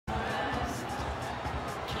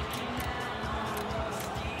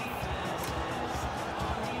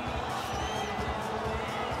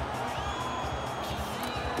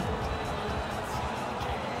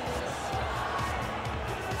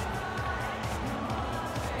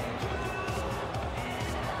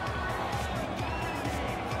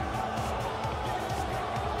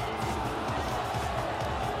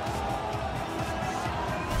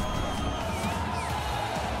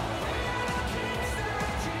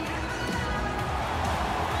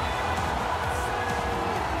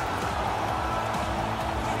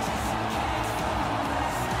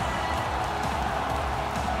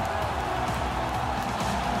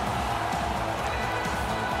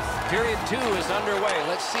Period 2 is underway.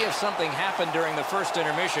 Let's see if something happened during the first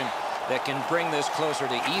intermission that can bring this closer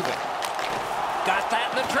to even. Got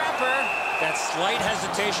that in the trapper. That slight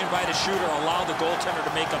hesitation by the shooter allowed the goaltender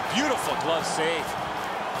to make a beautiful glove save.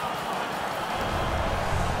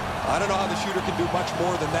 I don't know how the shooter can do much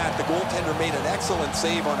more than that. The goaltender made an excellent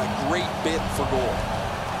save on a great bid for goal.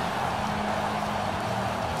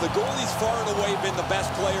 The goalie's far and away been the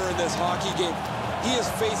best player in this hockey game. He has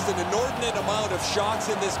faced an inordinate amount of shots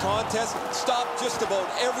in this contest, stopped just about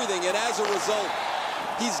everything, and as a result,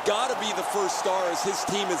 he's got to be the first star as his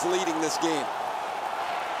team is leading this game.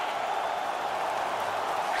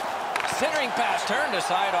 Centering pass turned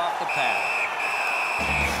aside off the pad.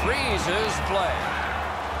 Freezes play.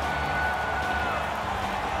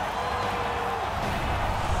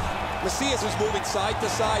 Macias is moving side to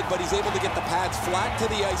side, but he's able to get the pads flat to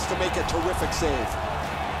the ice to make a terrific save.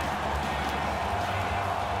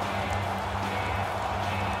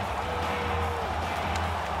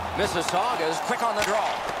 Mississauga's quick on the draw.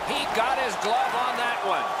 He got his glove on that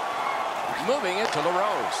one. Moving it to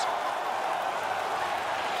LaRose.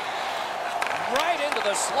 Right into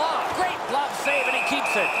the slot. Great glove save, and he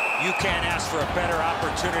keeps it. You can't ask for a better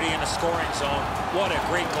opportunity in the scoring zone. What a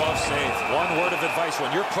great glove save. One word of advice,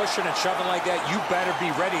 when you're pushing and shoving like that, you better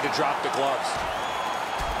be ready to drop the gloves.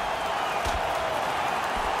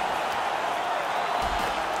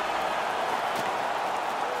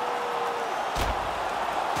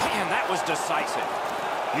 Man, that was decisive.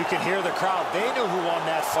 You can hear the crowd. They knew who won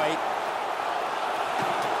that fight.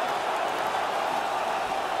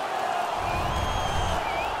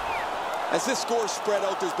 As this score spread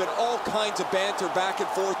out, there's been all kinds of banter back and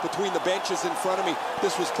forth between the benches in front of me.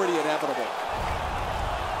 This was pretty inevitable.